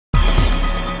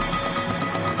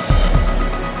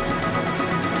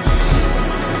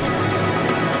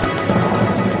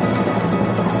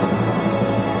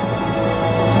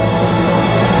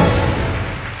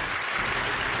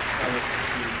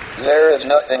is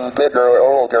nothing bigger or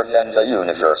older than the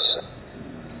universe.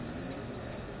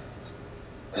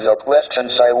 The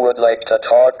questions I would like to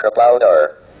talk about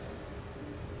are: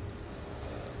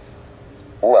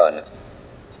 1.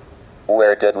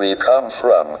 Where did we come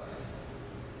from?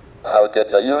 How did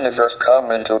the universe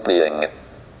come into being?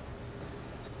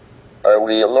 Are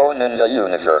we alone in the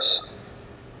universe?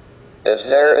 Is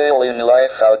there alien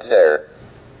life out there?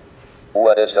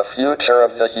 What is the future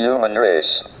of the human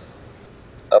race?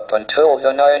 Up until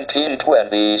the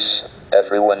 1920s,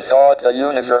 everyone thought the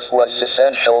universe was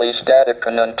essentially static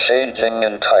and unchanging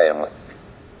in time.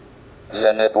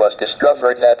 Then it was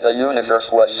discovered that the universe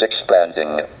was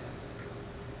expanding.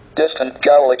 Distant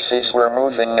galaxies were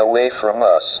moving away from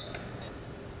us.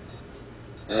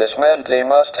 This meant they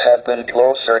must have been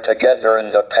closer together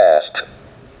in the past.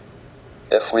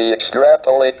 If we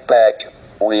extrapolate back,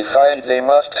 we find they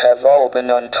must have all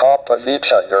been on top of each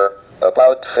other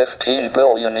about 15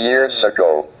 billion years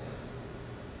ago.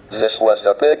 This was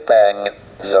the Big Bang,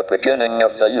 the beginning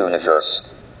of the universe.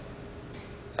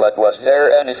 But was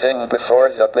there anything before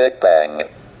the Big Bang?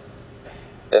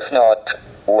 If not,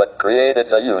 what created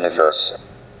the universe?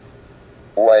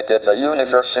 Why did the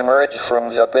universe emerge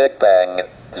from the Big Bang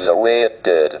the way it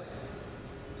did?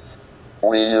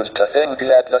 We used to think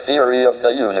that the theory of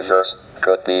the universe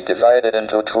could be divided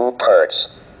into two parts.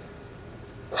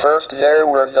 First, there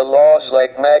were the laws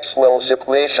like Maxwell's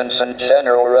equations and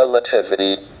general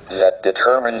relativity that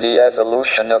determine the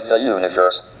evolution of the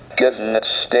universe, given its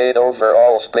state over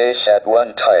all space at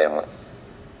one time.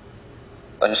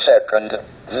 And second,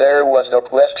 there was the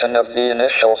question of the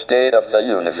initial state of the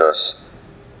universe.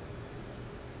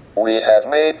 We have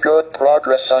made good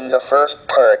progress on the first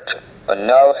part, and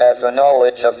now have a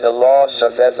knowledge of the laws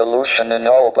of evolution in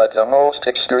all but the most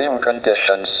extreme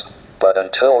conditions, but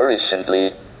until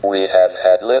recently, we have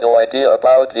had little idea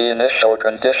about the initial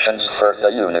conditions for the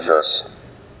universe.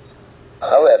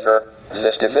 However,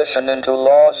 this division into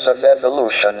laws of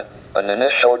evolution and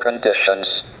initial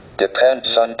conditions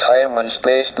depends on time and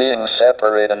space being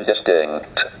separate and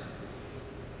distinct.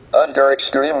 Under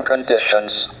extreme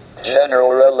conditions,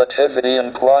 general relativity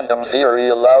and quantum theory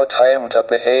allow time to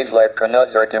behave like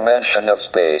another dimension of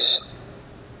space.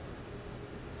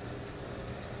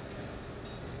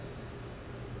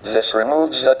 This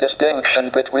removes the distinction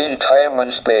between time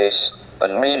and space,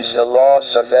 and means the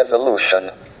laws of evolution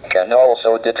can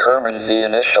also determine the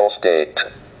initial state.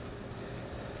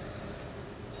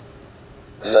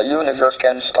 The universe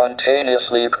can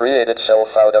spontaneously create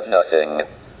itself out of nothing.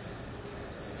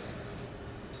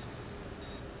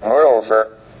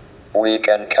 Moreover, we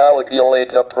can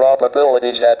calculate the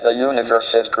probabilities that the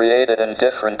universe is created in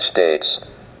different states.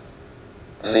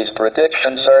 These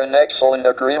predictions are in excellent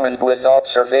agreement with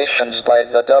observations by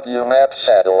the WMAP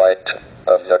satellite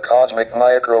of the cosmic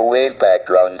microwave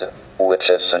background, which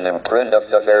is an imprint of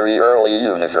the very early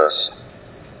universe.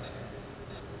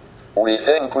 We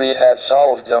think we have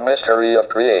solved the mystery of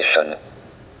creation.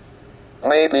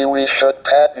 Maybe we should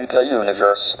patent the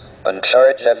universe and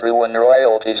charge everyone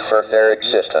royalties for their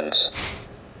existence.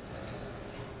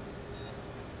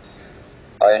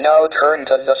 I now turn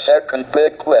to the second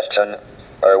big question: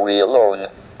 are we alone,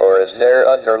 or is there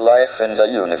other life in the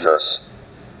universe?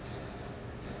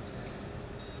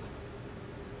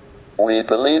 We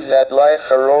believe that life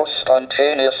arose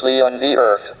spontaneously on the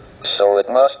Earth, so it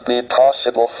must be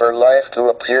possible for life to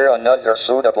appear on other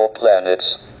suitable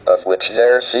planets, of which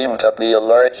there seem to be a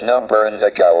large number in the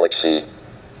galaxy.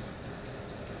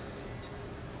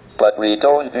 But we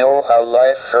don't know how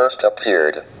life first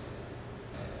appeared.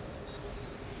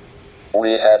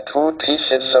 We have two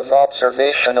pieces of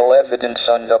observational evidence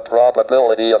on the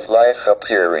probability of life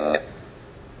appearing.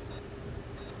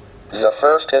 The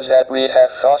first is that we have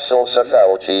fossils of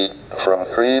algae from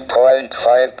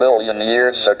 3.5 billion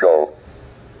years ago.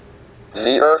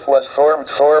 The Earth was formed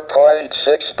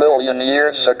 4.6 billion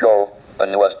years ago,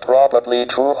 and was probably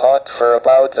too hot for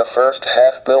about the first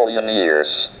half billion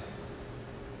years.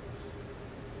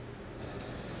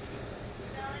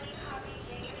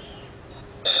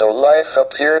 So life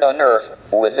appeared on Earth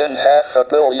within half a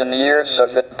billion years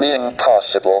of it being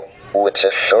possible, which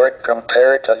is short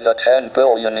compared to the 10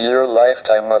 billion year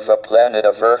lifetime of a planet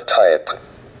of Earth type.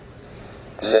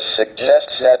 This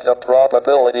suggests that the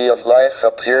probability of life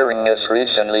appearing is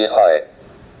reasonably high.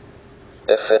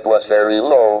 If it was very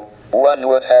low, one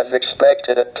would have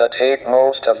expected it to take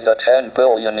most of the 10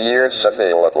 billion years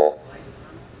available.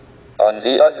 On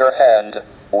the other hand,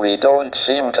 we don't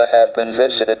seem to have been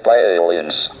visited by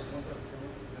aliens.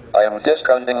 I am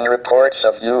discounting reports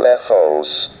of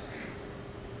UFOs.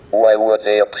 Why would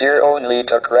they appear only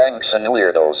to cranks and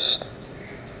weirdos?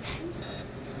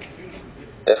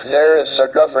 If there is a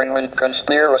government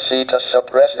conspiracy to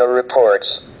suppress the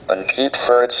reports and keep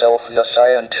for itself the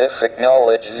scientific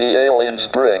knowledge the aliens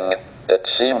bring, it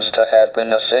seems to have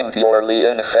been a singularly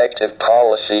ineffective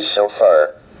policy so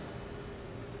far.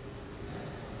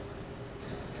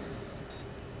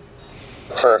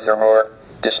 Furthermore,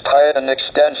 despite an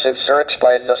extensive search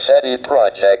by the SETI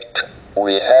project,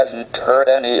 we haven't heard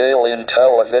any alien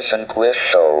television quiz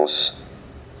shows.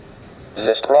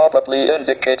 This probably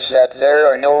indicates that there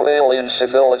are no alien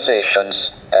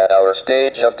civilizations at our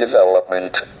stage of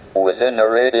development within a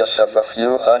radius of a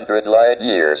few hundred light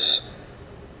years.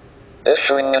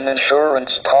 Issuing an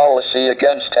insurance policy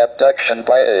against abduction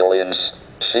by aliens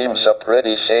seems a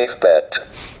pretty safe bet.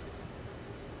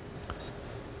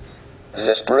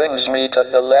 This brings me to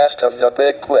the last of the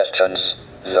big questions,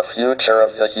 the future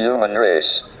of the human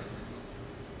race.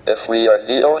 If we are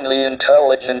the only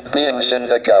intelligent beings in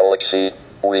the galaxy,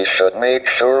 we should make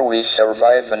sure we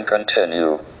survive and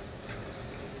continue.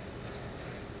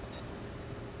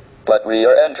 But we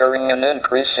are entering an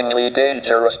increasingly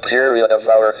dangerous period of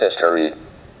our history.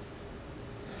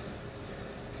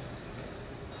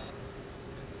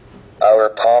 Our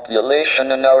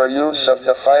population and our use of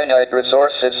the finite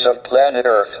resources of planet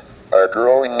Earth are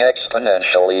growing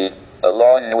exponentially,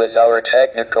 along with our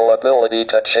technical ability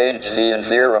to change the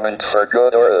environment for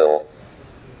good or ill.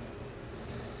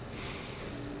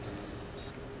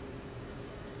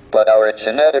 But our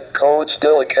genetic code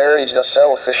still carries the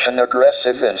selfish and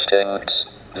aggressive instincts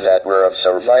that were of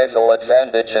survival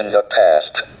advantage in the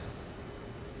past.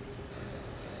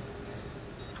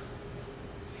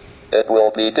 It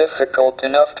will be difficult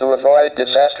enough to avoid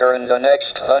disaster in the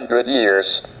next 100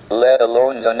 years, let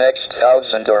alone the next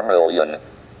 1,000 or million.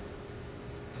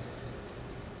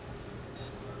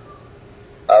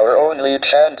 Our only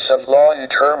chance of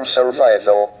long-term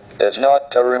survival is not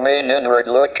to remain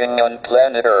inward-looking on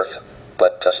planet Earth,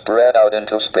 but to spread out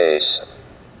into space.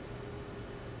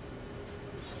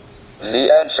 The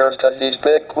answers to these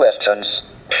big questions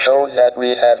show that we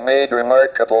have made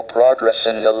remarkable progress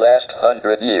in the last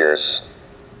 100 years.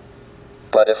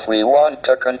 But if we want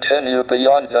to continue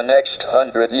beyond the next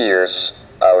 100 years,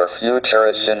 our future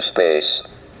is in space.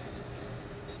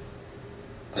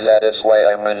 That is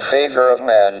why I'm in favor of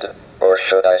manned, or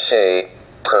should I say,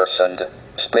 personed,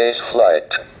 space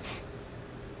flight.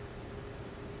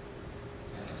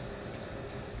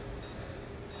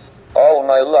 All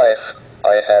my life,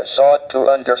 I have sought to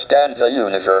understand the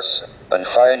universe and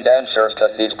find answers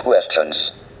to these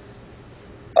questions.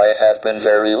 I have been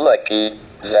very lucky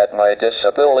that my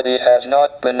disability has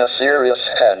not been a serious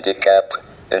handicap.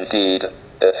 Indeed,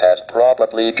 it has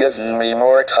probably given me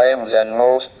more time than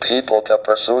most people to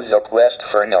pursue the quest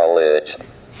for knowledge.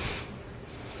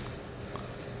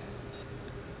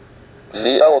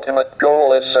 The ultimate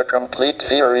goal is a complete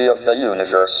theory of the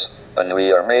universe, and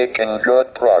we are making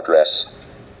good progress.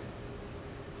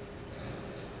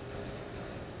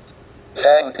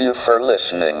 Thank you for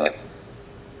listening.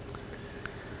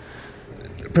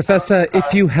 Professor,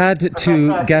 if you had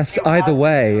to guess either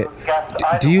way,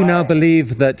 do you now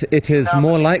believe that it is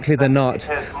more likely than not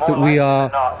that we are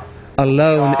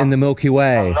alone in the Milky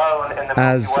Way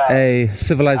as a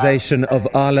civilization of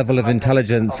our level of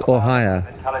intelligence or higher?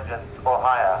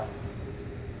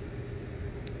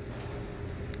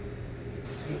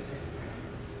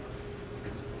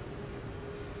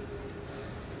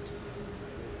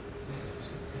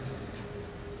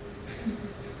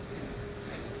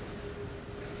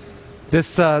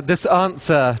 This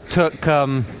answer took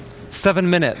 7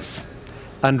 minutes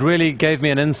and really gave me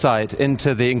an insight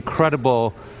into the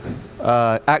incredible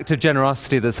act of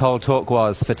generosity this whole talk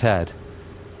was for Ted.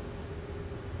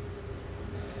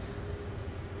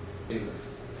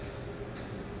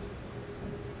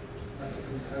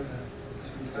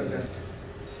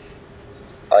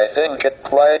 I think it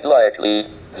quite likely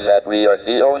that we are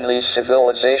the only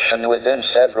civilization within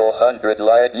several hundred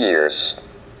light years.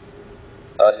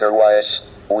 Otherwise,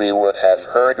 we would have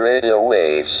heard radio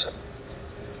waves.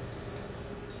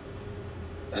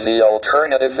 The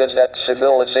alternative is that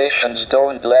civilizations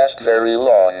don't last very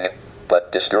long,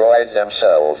 but destroy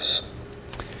themselves.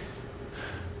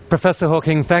 Professor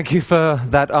Hawking, thank you for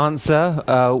that answer.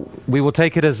 We will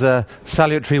take it as a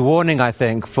salutary warning, I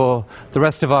think, for the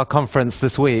rest of our conference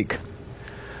this week.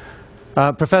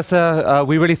 Professor,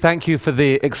 we really thank you for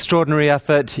the extraordinary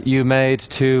effort you made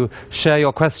to share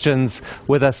your questions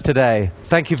with us today.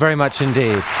 Thank you very much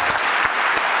indeed.